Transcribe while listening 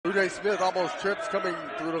Smith almost trips coming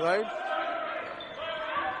through the lane.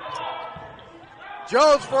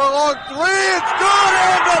 Jones for a long three. It's good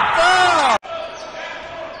and the foul.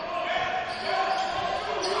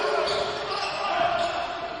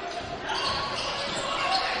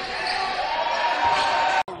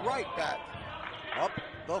 Right back up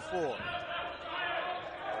the floor.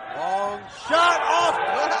 Long shot off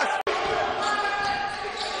glass.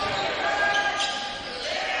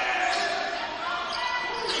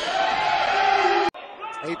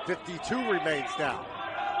 8:52 remains now.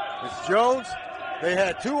 It's Jones. They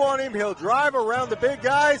had two on him. He'll drive around the big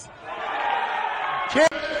guys.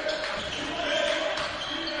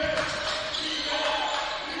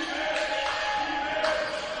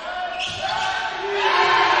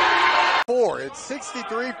 It's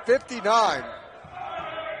 63-59.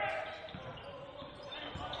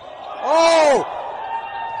 Oh!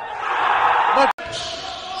 But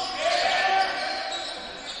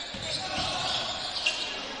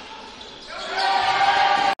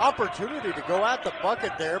opportunity to go at the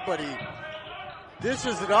bucket there, but he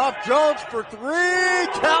dishes it off. Jones for three.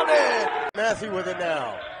 Count it. Massey with it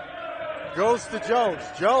now. Goes to Jones.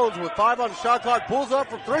 Jones with 5 on the shot clock. Pulls up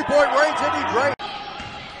from three-point range and he drains.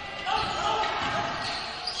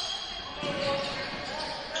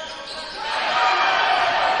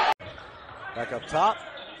 Back up top.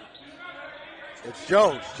 It's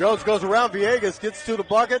Jones. Jones goes around Villegas, gets to the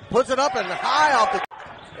bucket, puts it up and high off the...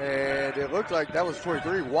 And it looked like that was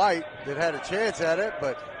 23 White that had a chance at it,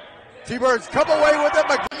 but T-Birds come away with it.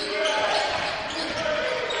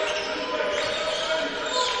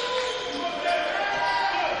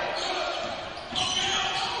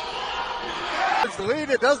 It's the lead.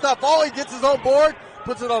 It does not fall. He gets his own board,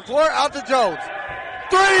 puts it on the floor, out to Jones.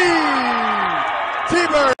 3!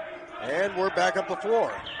 T-Birds. And we're back up the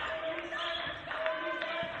floor.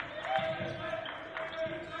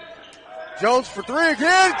 Jones for three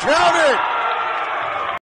again. Count it.